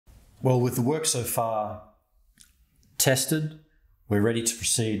Well, with the work so far tested, we're ready to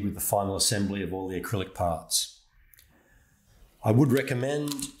proceed with the final assembly of all the acrylic parts. I would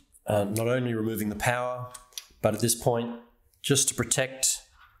recommend not only removing the power, but at this point, just to protect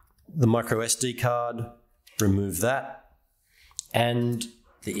the micro SD card, remove that, and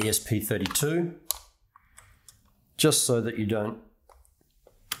the ESP32, just so that you don't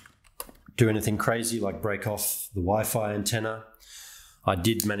do anything crazy like break off the Wi-Fi antenna. I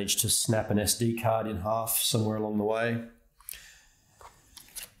did manage to snap an SD card in half somewhere along the way.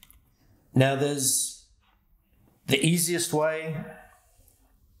 Now there's the easiest way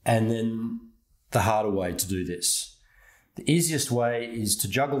and then the harder way to do this. The easiest way is to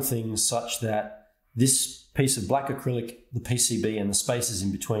juggle things such that this piece of black acrylic, the PCB and the spaces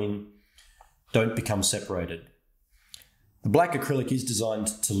in between don't become separated. The black acrylic is designed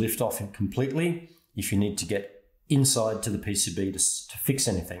to lift off completely if you need to get inside to the PCB to fix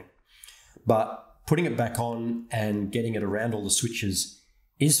anything. But putting it back on and getting it around all the switches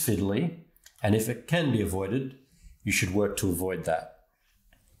is fiddly, and if it can be avoided, you should work to avoid that.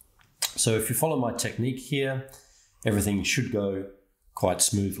 So if you follow my technique here, everything should go quite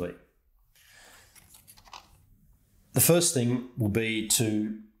smoothly. The first thing will be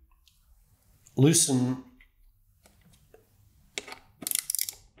to loosen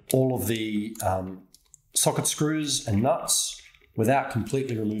all of the socket screws and nuts without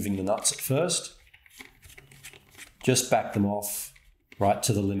completely removing the nuts at first. Just back them off right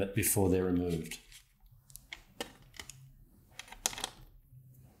to the limit before they're removed.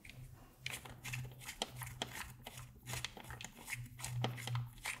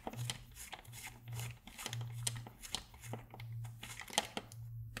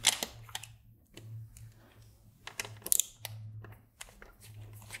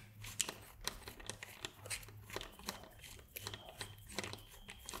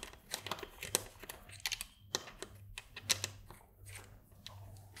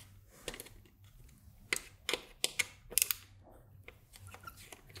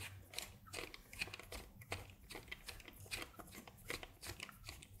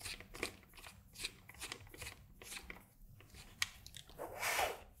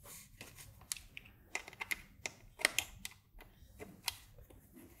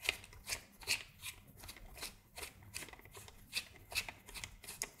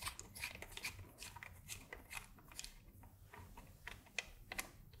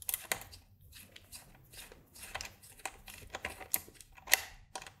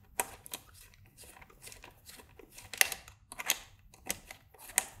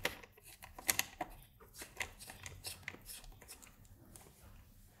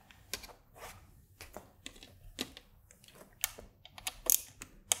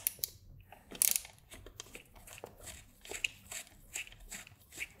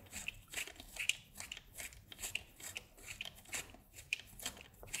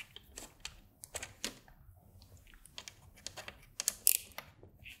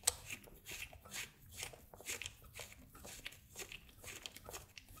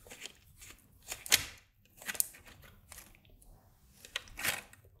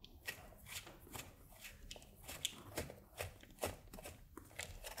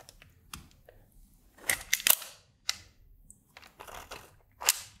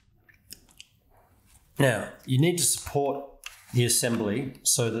 Now, you need to support the assembly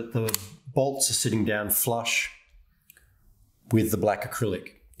so that the bolts are sitting down flush with the black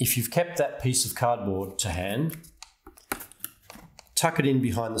acrylic. If you've kept that piece of cardboard to hand, tuck it in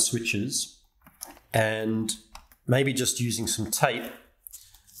behind the switches and maybe just using some tape,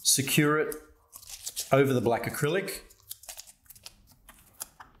 secure it over the black acrylic.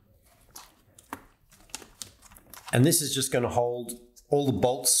 And this is just going to hold all the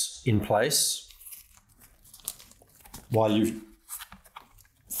bolts in place while you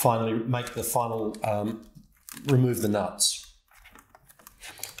finally make the final, remove the nuts.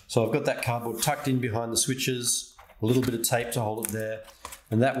 So I've got that cardboard tucked in behind the switches, a little bit of tape to hold it there,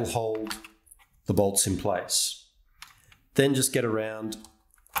 and that will hold the bolts in place. Then just get around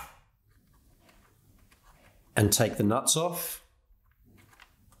and take the nuts off.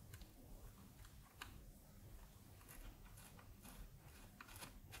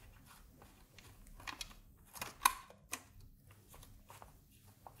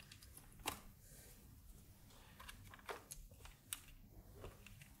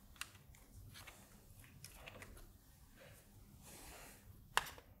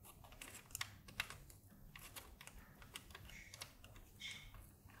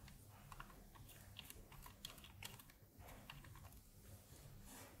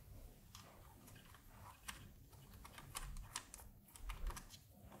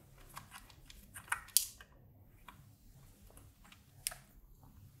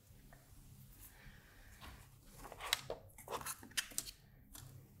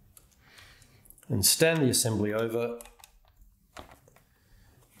 and stand the assembly over.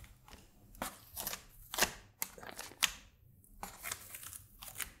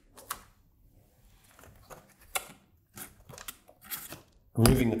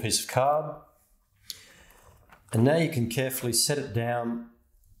 Removing the piece of card. And now you can carefully set it down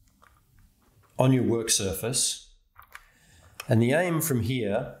on your work surface. And the aim from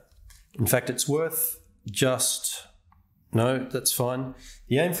here, in fact, it's worth just, no, that's fine.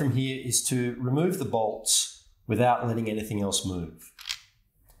 The aim from here is to remove the bolts without letting anything else move.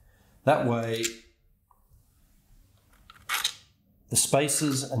 That way, the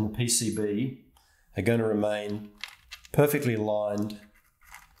spacers and the PCB are going to remain perfectly aligned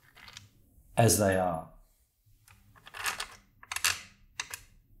as they are.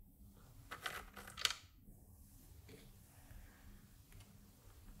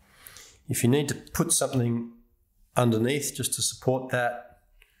 If you need to put something underneath just to support that,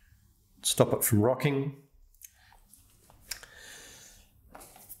 stop it from rocking.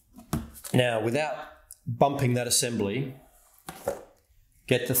 Now, without bumping that assembly,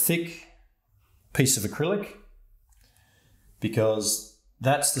 get the thick piece of acrylic, because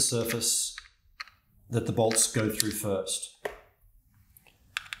that's the surface that the bolts go through first.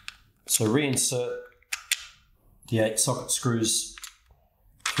 So reinsert the 8 socket screws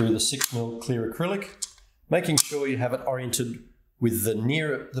through the 6mm clear acrylic, making sure you have it oriented with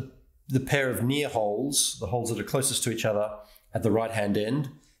the pair of near holes, the holes that are closest to each other at the right hand end,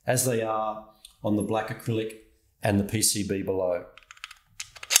 as they are on the black acrylic and the PCB below.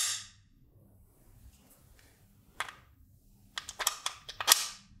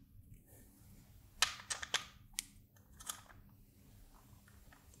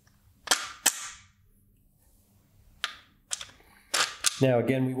 Now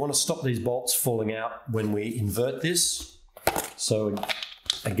again, we want to stop these bolts falling out when we invert this. So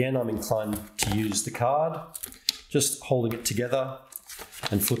again, I'm inclined to use the card, just holding it together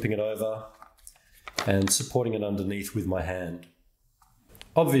and flipping it over and supporting it underneath with my hand.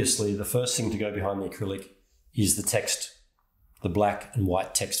 Obviously, the first thing to go behind the acrylic is the text, the black and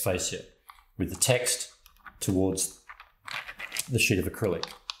white text fascia, with the text towards the sheet of acrylic.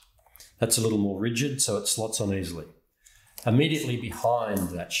 That's a little more rigid, so it slots on easily. Immediately behind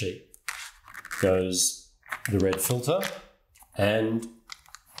that sheet goes the red filter, and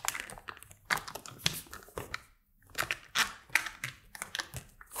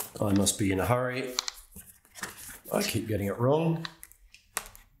I must be in a hurry. I keep getting it wrong.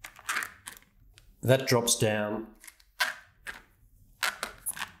 That drops down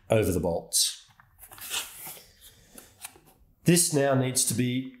over the bolts. This now needs to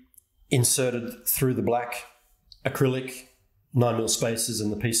be inserted through the black acrylic 9mm spacers in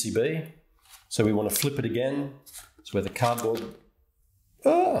the PCB. So we want to flip it again. It's where the cardboard,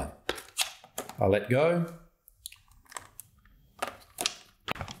 I let go.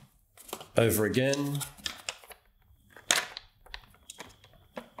 Over again.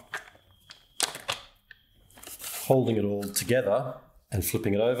 Holding it all together and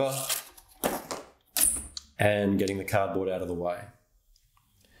flipping it over and getting the cardboard out of the way.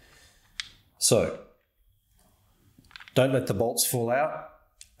 So, don't let the bolts fall out,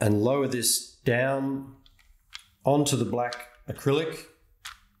 and lower this down onto the black acrylic.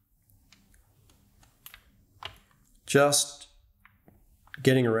 Just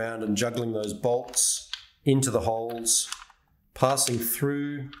getting around and juggling those bolts into the holes, passing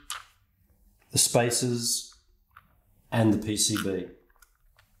through the spacers and the PCB.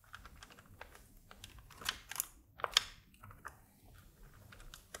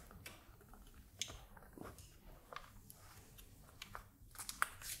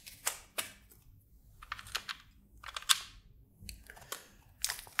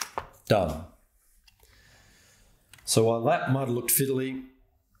 Done. So while that might have looked fiddly,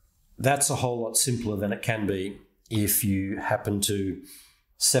 that's a whole lot simpler than it can be if you happen to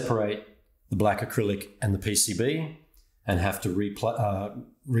separate the black acrylic and the PCB and have to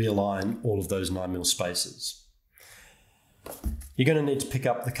realign all of those 9mm spacers. You're going to need to pick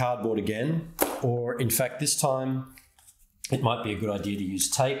up the cardboard again, or in fact this time it might be a good idea to use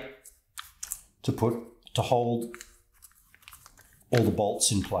tape to hold all the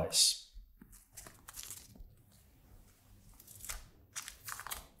bolts in place.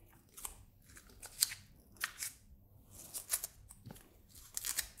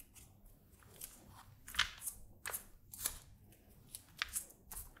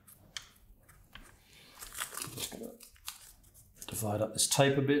 Just going to divide up this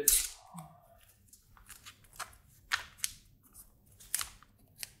tape a bit.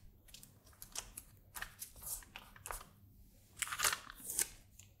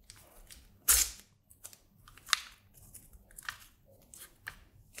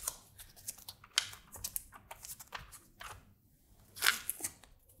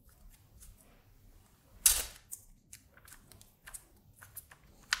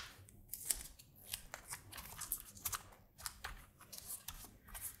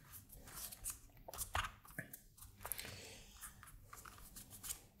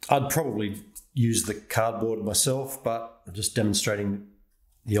 I'd probably use the cardboard myself, but I'm just demonstrating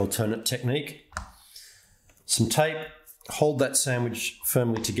the alternate technique. Some tape, hold that sandwich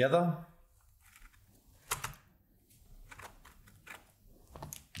firmly together.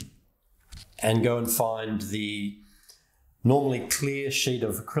 And go and find the normally clear sheet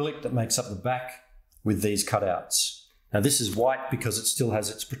of acrylic that makes up the back with these cutouts. Now this is white because it still has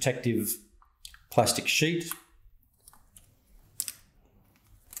its protective plastic sheet.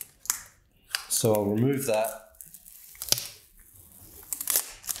 So I'll remove that.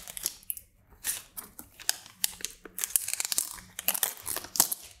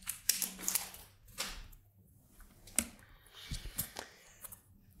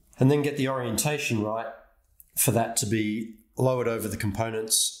 And then get the orientation right for that to be lowered over the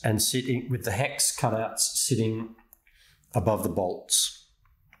components and sitting with the hex cutouts sitting above the bolts.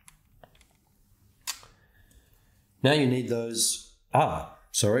 Now you need those,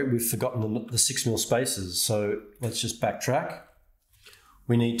 sorry, we've forgotten the 6mm spacers, so let's just backtrack.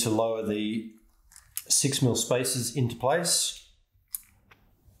 We need to lower the 6mm spacers into place.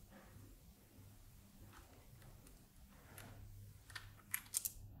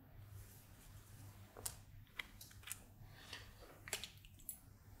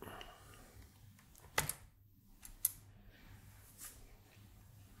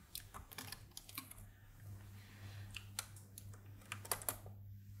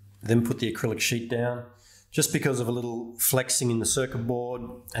 Then put the acrylic sheet down. Just because of a little flexing in the circuit board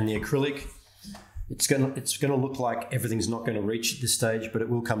and the acrylic, it's gonna look like everything's not gonna reach at this stage, but it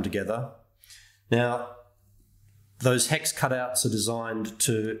will come together. Now, those hex cutouts are designed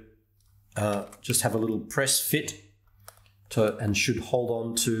to just have a little press fit and should hold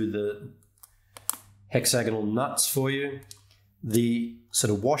on to the hexagonal nuts for you. The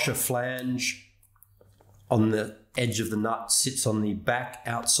sort of washer flange on the edge of the nut sits on the back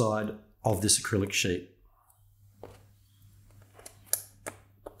outside of this acrylic sheet.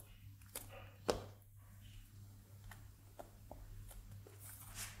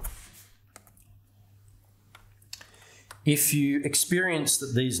 If you experience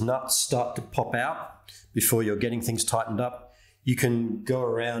that these nuts start to pop out before you're getting things tightened up, you can go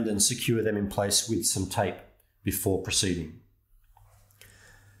around and secure them in place with some tape before proceeding.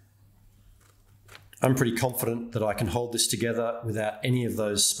 I'm pretty confident that I can hold this together without any of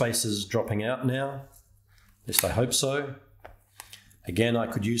those spacers dropping out now. At least I hope so. Again, I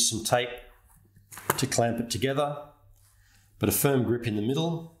could use some tape to clamp it together, but a firm grip in the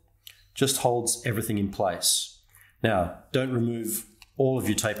middle just holds everything in place. Now, don't remove all of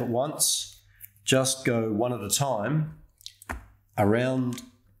your tape at once. Just go one at a time around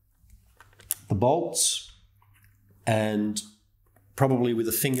the bolts and probably with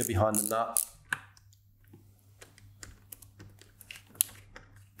a finger behind the nut.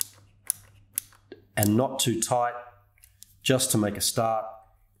 And not too tight, just to make a start.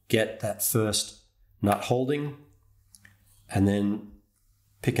 Get that first nut holding and then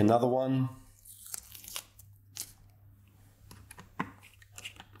pick another one.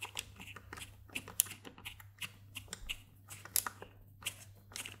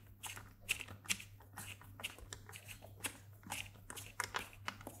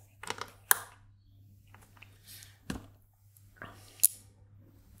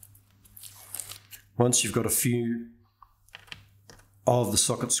 Once you've got a few of the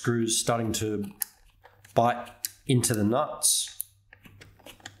socket screws starting to bite into the nuts,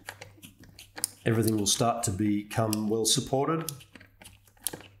 everything will start to become well supported.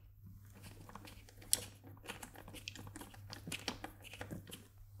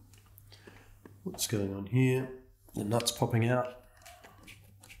 What's going on here? The nut's popping out.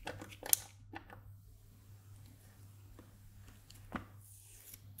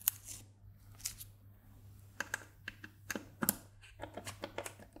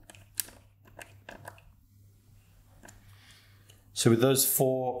 So with those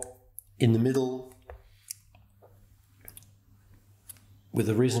four in the middle, with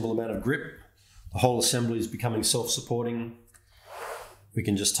a reasonable amount of grip, the whole assembly is becoming self-supporting. We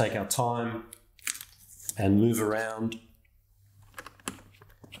can just take our time and move around.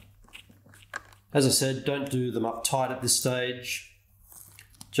 As I said, don't do them up tight at this stage,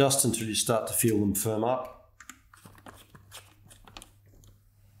 just until you start to feel them firm up.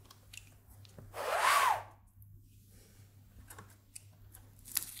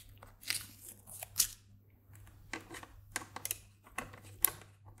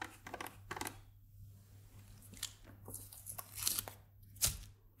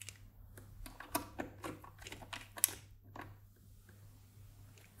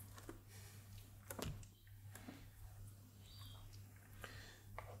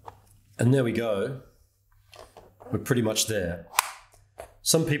 And there we go. We're pretty much there.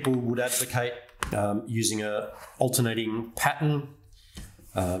 Some people would advocate using a alternating pattern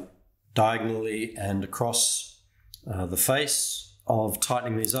diagonally and across the face of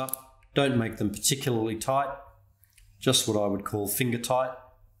tightening these up. Don't make them particularly tight, just what I would call finger tight,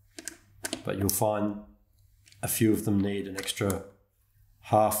 but you'll find a few of them need an extra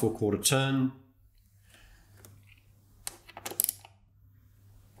half or quarter turn.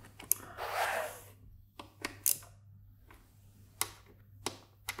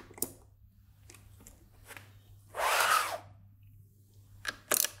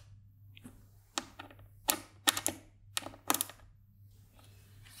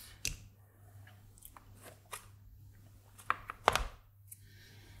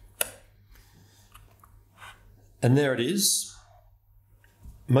 And there it is,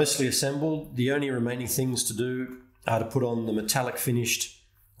 mostly assembled. The only remaining things to do are to put on the metallic finished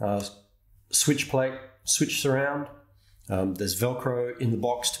switch plate, switch surround. There's Velcro in the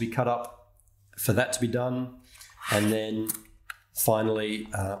box to be cut up for that to be done. And then finally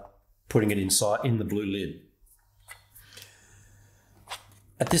putting it inside in the blue lid.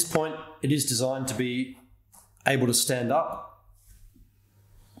 At this point, it is designed to be able to stand up,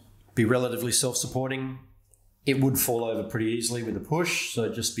 be relatively self-supporting. It would fall over pretty easily with a push,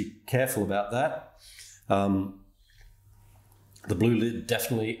 so just be careful about that. The blue lid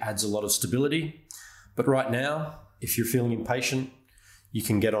definitely adds a lot of stability, but right now, if you're feeling impatient, you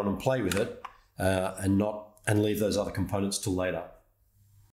can get on and play with it and leave those other components till later.